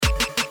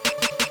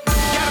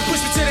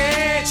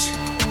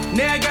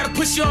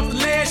push you off the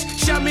ledge.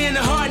 Shot me in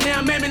the heart, now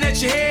I'm aiming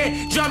at your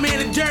head. Drop me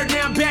in the dirt,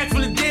 now I'm back from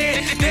the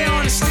dead. They don't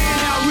understand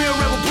how real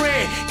rebel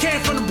bread.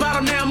 Came from the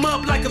bottom, now I'm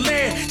up like a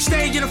lead.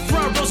 Staying in the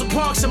front, Rosa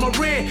Parks in my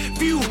red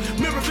view.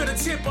 Mirror for the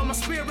tip on my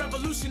spear,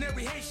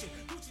 revolutionary Haitian.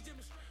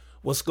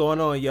 What's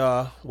going on,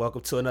 y'all?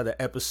 Welcome to another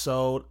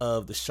episode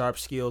of the Sharp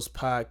Skills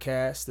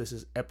Podcast. This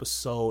is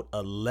episode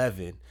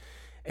 11.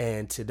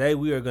 And today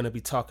we are going to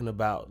be talking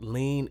about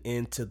lean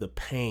into the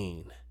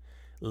pain.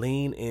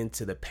 Lean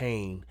into the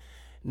pain.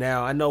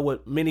 Now, I know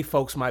what many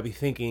folks might be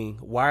thinking,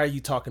 why are you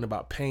talking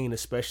about pain,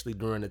 especially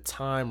during a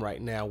time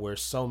right now where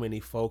so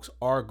many folks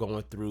are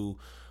going through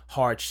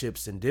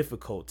hardships and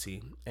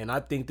difficulty? And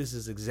I think this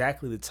is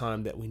exactly the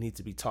time that we need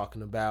to be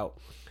talking about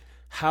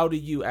how do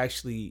you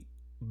actually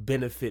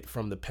benefit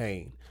from the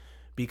pain?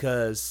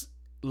 Because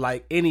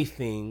like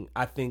anything,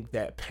 I think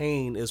that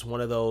pain is one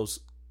of those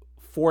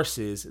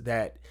forces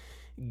that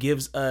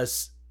gives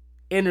us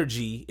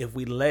energy if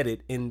we let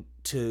it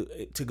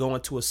to go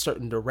into a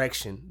certain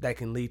direction that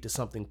can lead to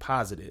something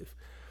positive.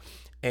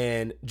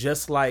 And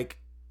just like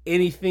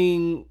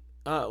anything,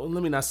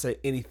 let me not say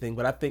anything,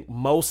 but I think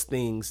most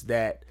things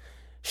that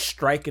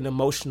strike an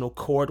emotional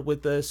chord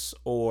with us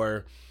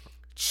or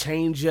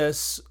change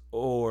us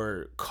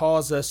or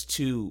cause us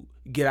to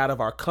get out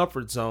of our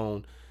comfort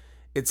zone,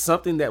 it's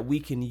something that we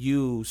can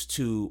use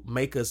to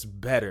make us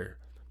better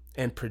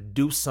and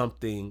produce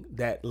something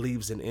that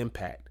leaves an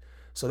impact.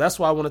 So that's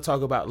why I want to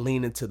talk about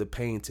lean into the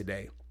pain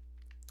today.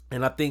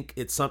 And I think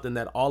it's something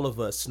that all of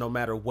us, no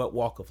matter what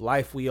walk of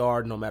life we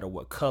are, no matter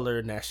what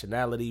color,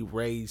 nationality,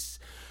 race,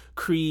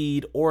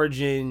 creed,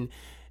 origin,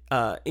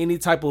 any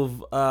type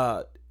of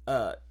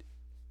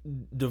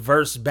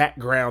diverse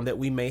background that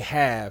we may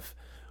have,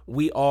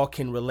 we all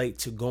can relate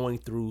to going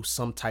through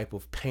some type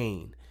of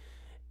pain.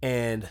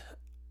 And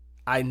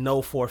I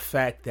know for a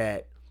fact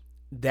that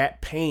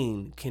that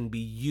pain can be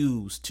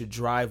used to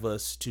drive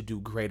us to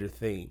do greater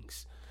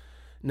things.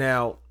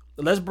 Now,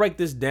 let's break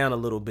this down a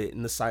little bit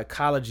in the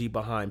psychology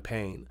behind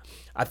pain.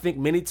 I think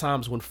many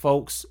times when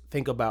folks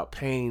think about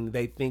pain,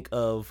 they think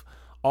of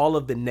all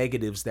of the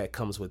negatives that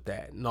comes with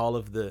that and all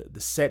of the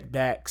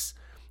setbacks,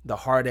 the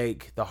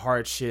heartache, the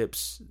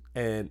hardships,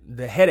 and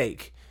the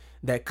headache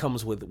that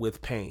comes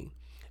with pain.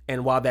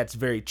 And while that's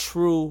very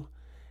true,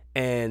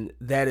 and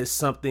that is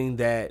something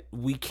that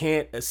we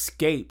can't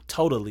escape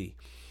totally,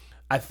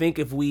 I think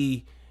if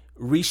we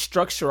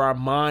restructure our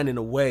mind in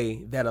a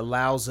way that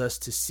allows us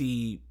to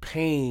see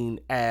pain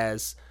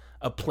as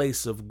a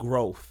place of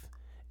growth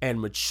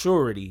and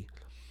maturity,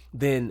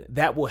 then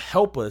that will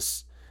help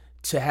us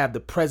to have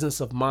the presence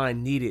of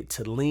mind needed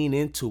to lean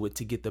into it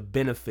to get the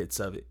benefits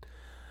of it.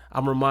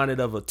 I'm reminded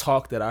of a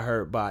talk that I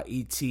heard by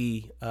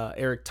E.T.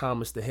 Eric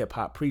Thomas, the hip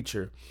hop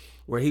preacher,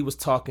 where he was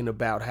talking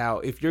about how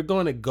if you're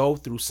going to go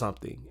through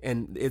something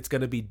and it's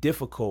going to be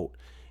difficult,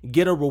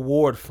 get a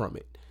reward from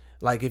it.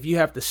 Like if you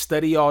have to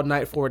study all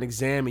night for an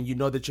exam and you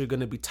know that you're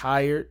going to be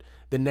tired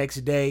the next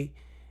day,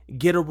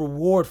 get a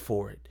reward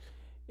for it.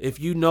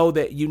 If you know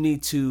that you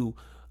need to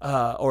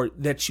or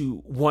that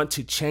you want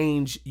to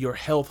change your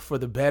health for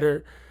the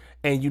better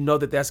and you know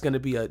that that's going to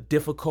be a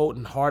difficult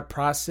and hard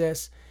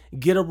process,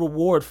 get a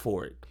reward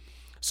for it.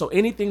 So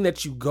anything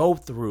that you go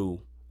through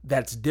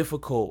that's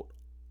difficult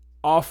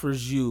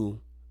offers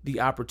you the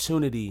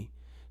opportunity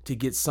to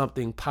get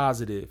something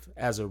positive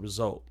as a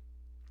result.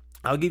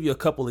 I'll give you a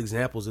couple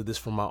examples of this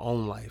from my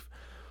own life.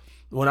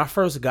 When I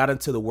first got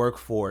into the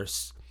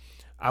workforce,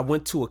 I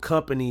went to a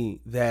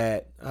company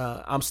that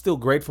I'm still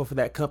grateful for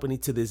that company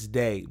to this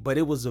day, but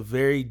it was a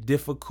very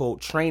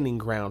difficult training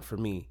ground for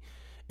me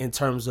in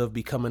terms of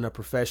becoming a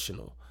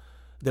professional.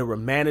 There were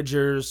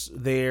managers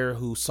there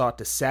who sought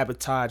to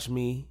sabotage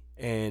me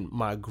and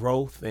my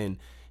growth and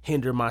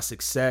hinder my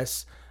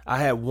success. I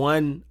had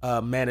one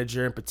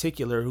manager in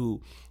particular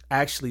who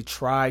actually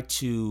tried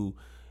to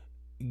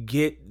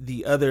get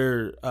the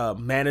other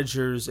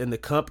managers in the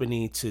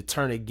company to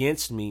turn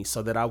against me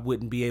so that I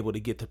wouldn't be able to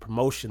get the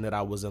promotion that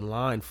I was in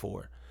line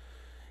for.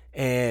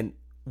 And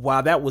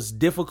while that was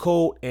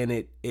difficult and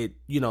it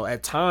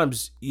at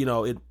times,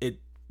 it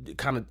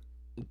kind of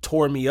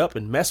tore me up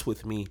and messed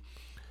with me,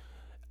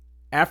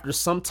 after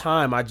some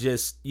time, I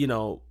just,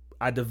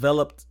 I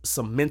developed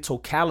some mental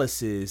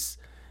calluses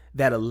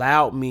that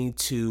allowed me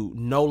to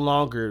no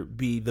longer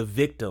be the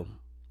victim,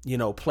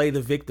 play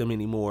the victim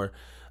anymore,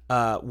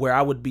 where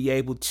I would be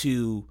able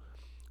to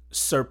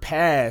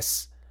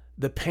surpass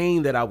the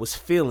pain that I was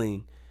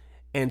feeling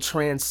and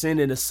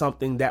transcend into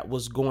something that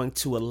was going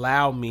to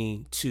allow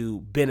me to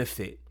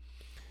benefit.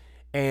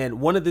 And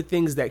one of the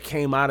things that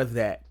came out of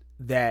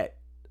that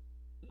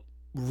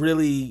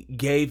really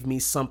gave me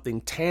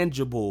something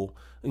tangible,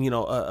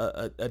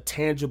 a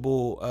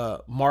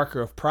tangible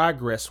marker of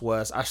progress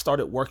was I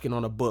started working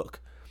on a book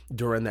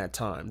during that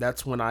time.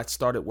 That's when I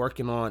started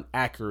working on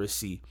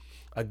Accuracy,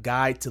 a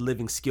guide to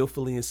living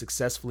skillfully and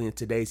successfully in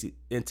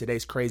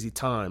today's crazy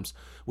times,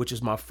 which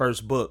is my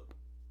first book.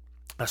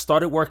 I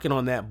started working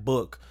on that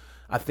book,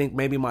 I think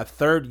maybe my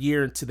third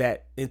year into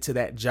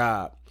that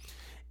job.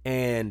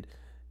 And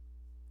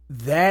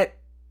that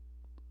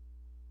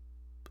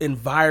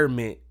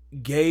environment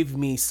gave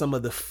me some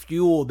of the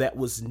fuel that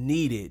was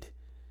needed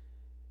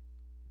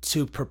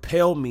to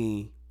propel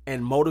me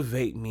and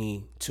motivate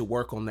me to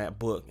work on that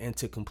book and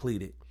to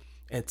complete it.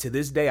 And to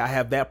this day, I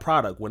have that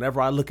product.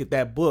 Whenever I look at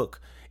that book,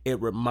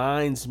 it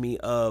reminds me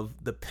of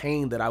the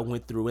pain that I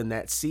went through in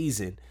that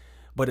season.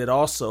 But it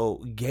also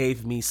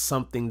gave me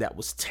something that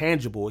was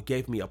tangible. It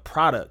gave me a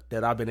product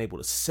that I've been able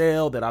to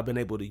sell, that I've been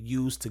able to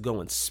use to go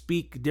and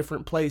speak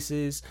different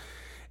places.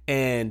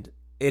 And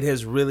it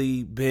has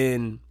really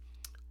been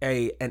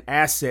an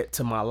asset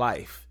to my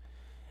life.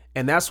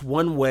 And that's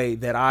one way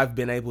that I've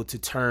been able to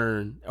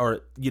turn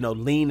or,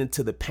 lean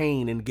into the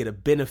pain and get a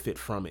benefit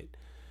from it.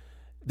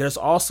 There's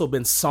also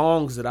been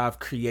songs that I've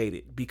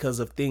created because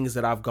of things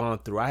that I've gone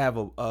through. I have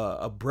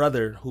a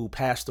brother who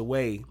passed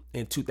away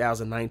in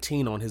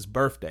 2019 on his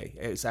birthday.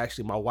 It's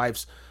actually my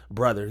wife's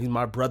brother. He's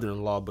my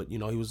brother-in-law, but he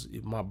was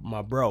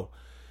my bro.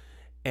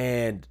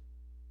 And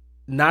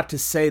not to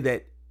say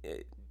that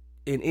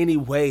in any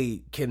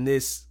way can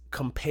this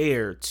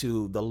compare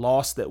to the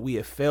loss that we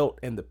have felt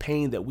and the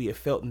pain that we have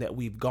felt and that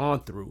we've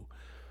gone through.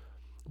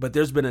 But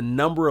there's been a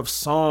number of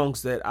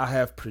songs that I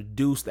have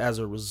produced as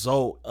a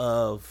result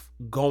of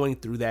going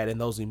through that and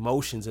those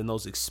emotions and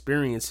those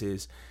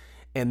experiences,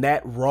 and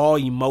that raw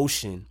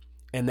emotion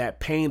and that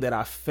pain that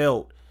I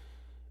felt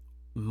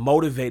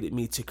motivated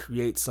me to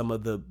create some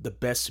of the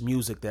best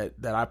music that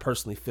I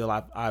personally feel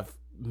I've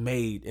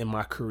made in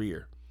my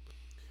career.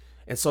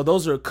 And so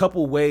those are a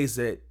couple ways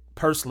that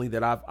personally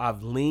that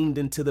I've leaned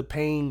into the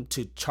pain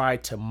to try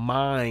to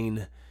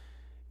mine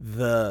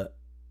the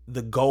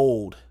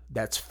gold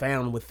that's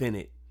found within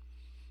it.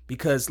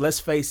 Because let's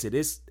face it,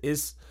 it's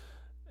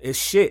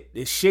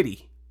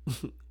shitty.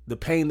 The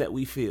pain that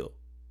we feel,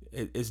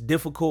 it's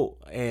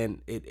difficult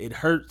and it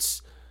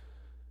hurts.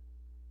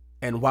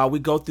 And while we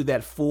go through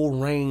that full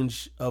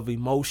range of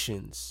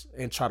emotions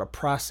and try to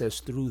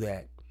process through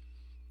that,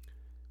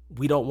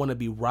 we don't want to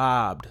be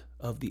robbed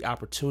of the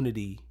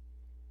opportunity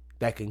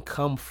that can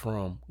come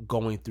from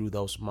going through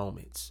those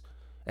moments.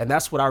 And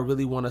that's what I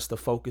really want us to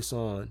focus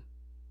on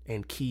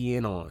and key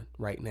in on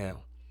right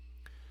now.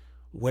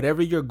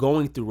 Whatever you're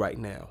going through right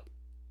now,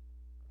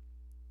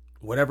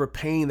 whatever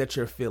pain that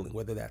you're feeling,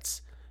 whether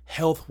that's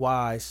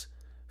health-wise,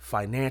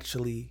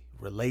 financially,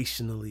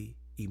 relationally,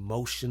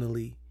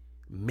 emotionally,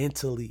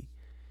 mentally,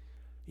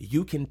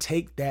 you can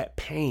take that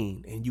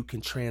pain and you can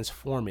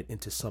transform it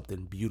into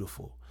something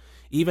beautiful.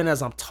 Even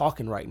as I'm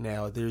talking right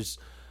now, there's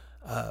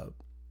a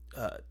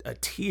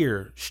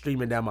tear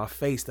streaming down my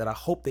face that I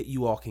hope that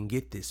you all can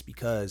get this,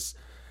 because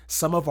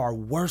some of our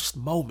worst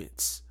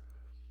moments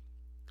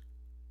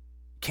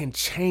can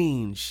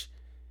change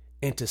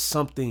into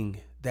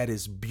something that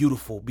is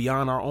beautiful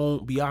beyond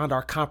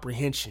our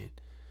comprehension.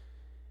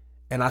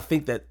 And I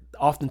think that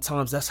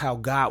oftentimes that's how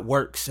God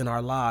works in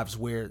our lives,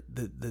 where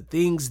the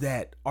things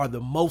that are the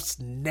most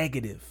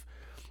negative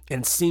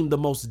and seem the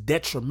most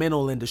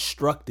detrimental and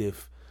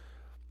destructive,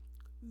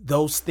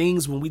 those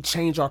things, when we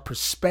change our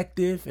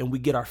perspective and we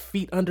get our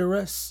feet under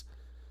us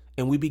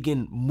and we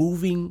begin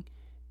moving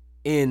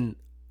in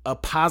a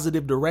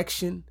positive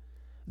direction,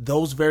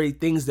 those very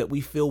things that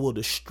we feel will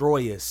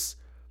destroy us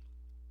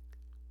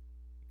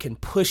can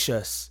push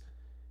us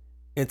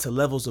into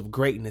levels of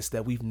greatness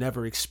that we've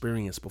never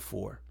experienced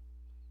before.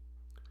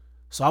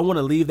 So I want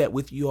to leave that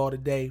with you all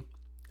today.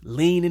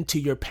 Lean into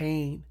your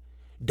pain.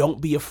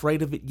 Don't be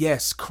afraid of it.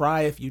 Yes,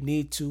 cry if you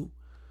need to.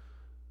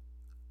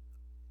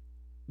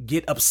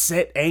 Get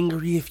upset,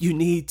 angry if you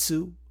need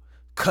to.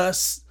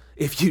 Cuss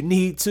if you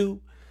need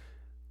to.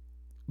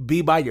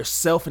 Be by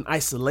yourself in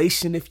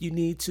isolation if you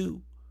need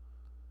to.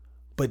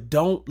 But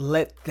don't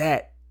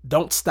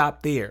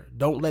stop there.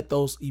 Don't let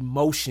those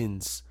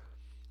emotions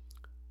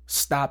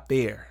stop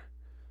there.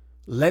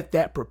 Let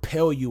that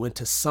propel you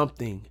into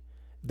something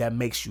that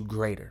makes you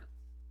greater.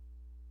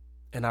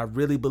 And I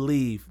really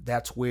believe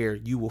that's where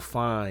you will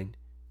find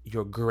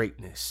your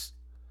greatness.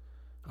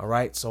 All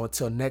right. So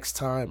until next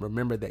time,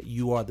 remember that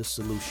you are the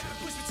solution.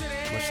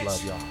 Much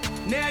love, y'all.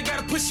 Now I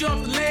gotta push you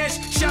off the ledge.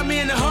 Shot me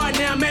in the heart,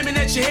 now I'm aiming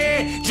at your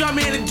head. Drop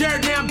me in the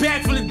dirt, now I'm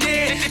back from the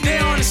dead. They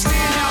don't understand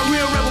how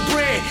real rebel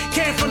bread.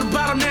 Came from the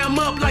bottom, now I'm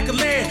up like a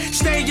lead.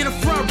 Staying in the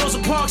front, Rosa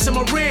Parks in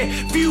my red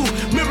view.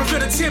 Mirror for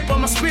the tip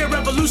on my spear,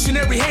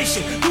 revolutionary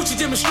Haitian. Gucci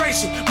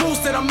demonstration, moves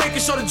that I'm making,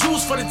 show the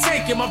jewels for the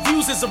taking. My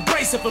views is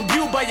abrasive,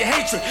 imbued by your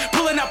hatred.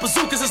 Pulling out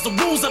bazookas is the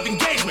rules of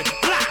engagement.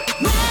 Blah.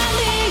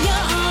 Rally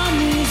your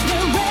armies,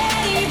 we're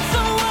ready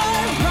for war.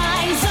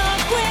 Rise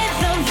up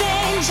with a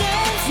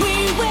vengeance,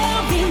 we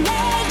will be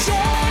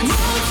legends.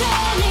 No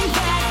turning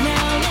back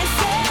now, let's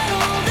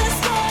settle the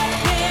score.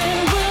 There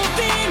will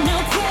be no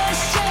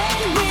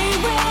question, we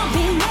will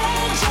be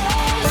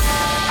legends.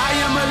 I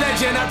am a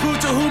legend, I prove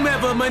to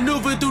whomever.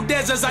 Maneuver through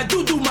deserts, I do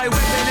my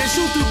weapon. And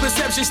shoot through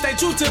perception, stay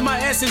true to my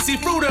essence. See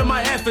fruit of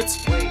my efforts.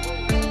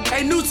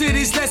 Ain't new to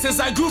these lessons,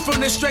 I grew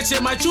from the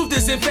stretching. My truth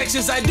is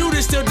infectious, I do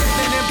this till death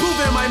and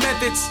improving my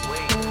methods.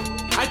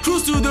 I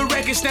cruise through the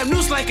wreckage, snap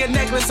noose like a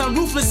necklace. I'm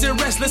ruthless and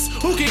restless,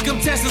 who can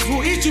contest us?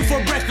 Who'll eat you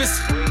for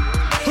breakfast?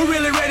 Who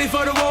really ready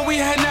for the war we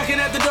had knocking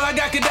at the door? I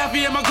got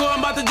Gaddafi in my core, I'm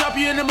about to drop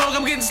you in the morgue,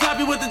 I'm getting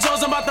sloppy with the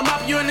toes. I'm about to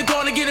mop you in the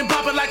corner, getting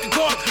poppin' like a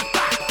cork.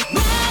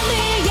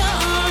 Rally your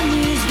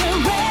armies,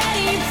 we're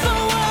ready for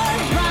war.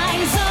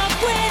 Rise up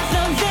with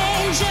a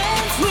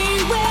vengeance, we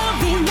will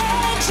be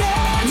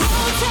legends. No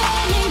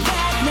turning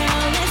back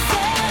now, let's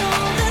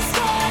settle the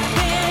score.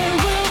 There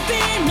will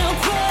be no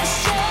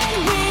question,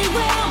 we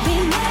will be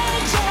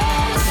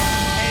legends.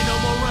 Ain't no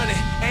more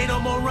running, ain't no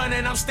more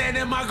running, I'm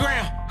standing my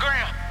ground.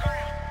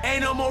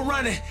 Ain't no more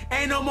running,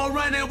 ain't no more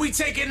running, we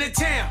taking the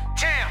town.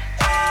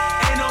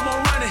 Ain't no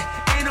more running,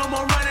 ain't no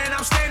more running,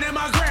 I'm standing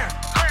my ground.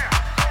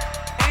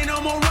 Ain't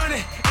no more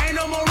running,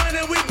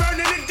 we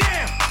burning it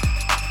down.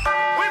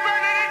 We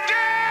burning it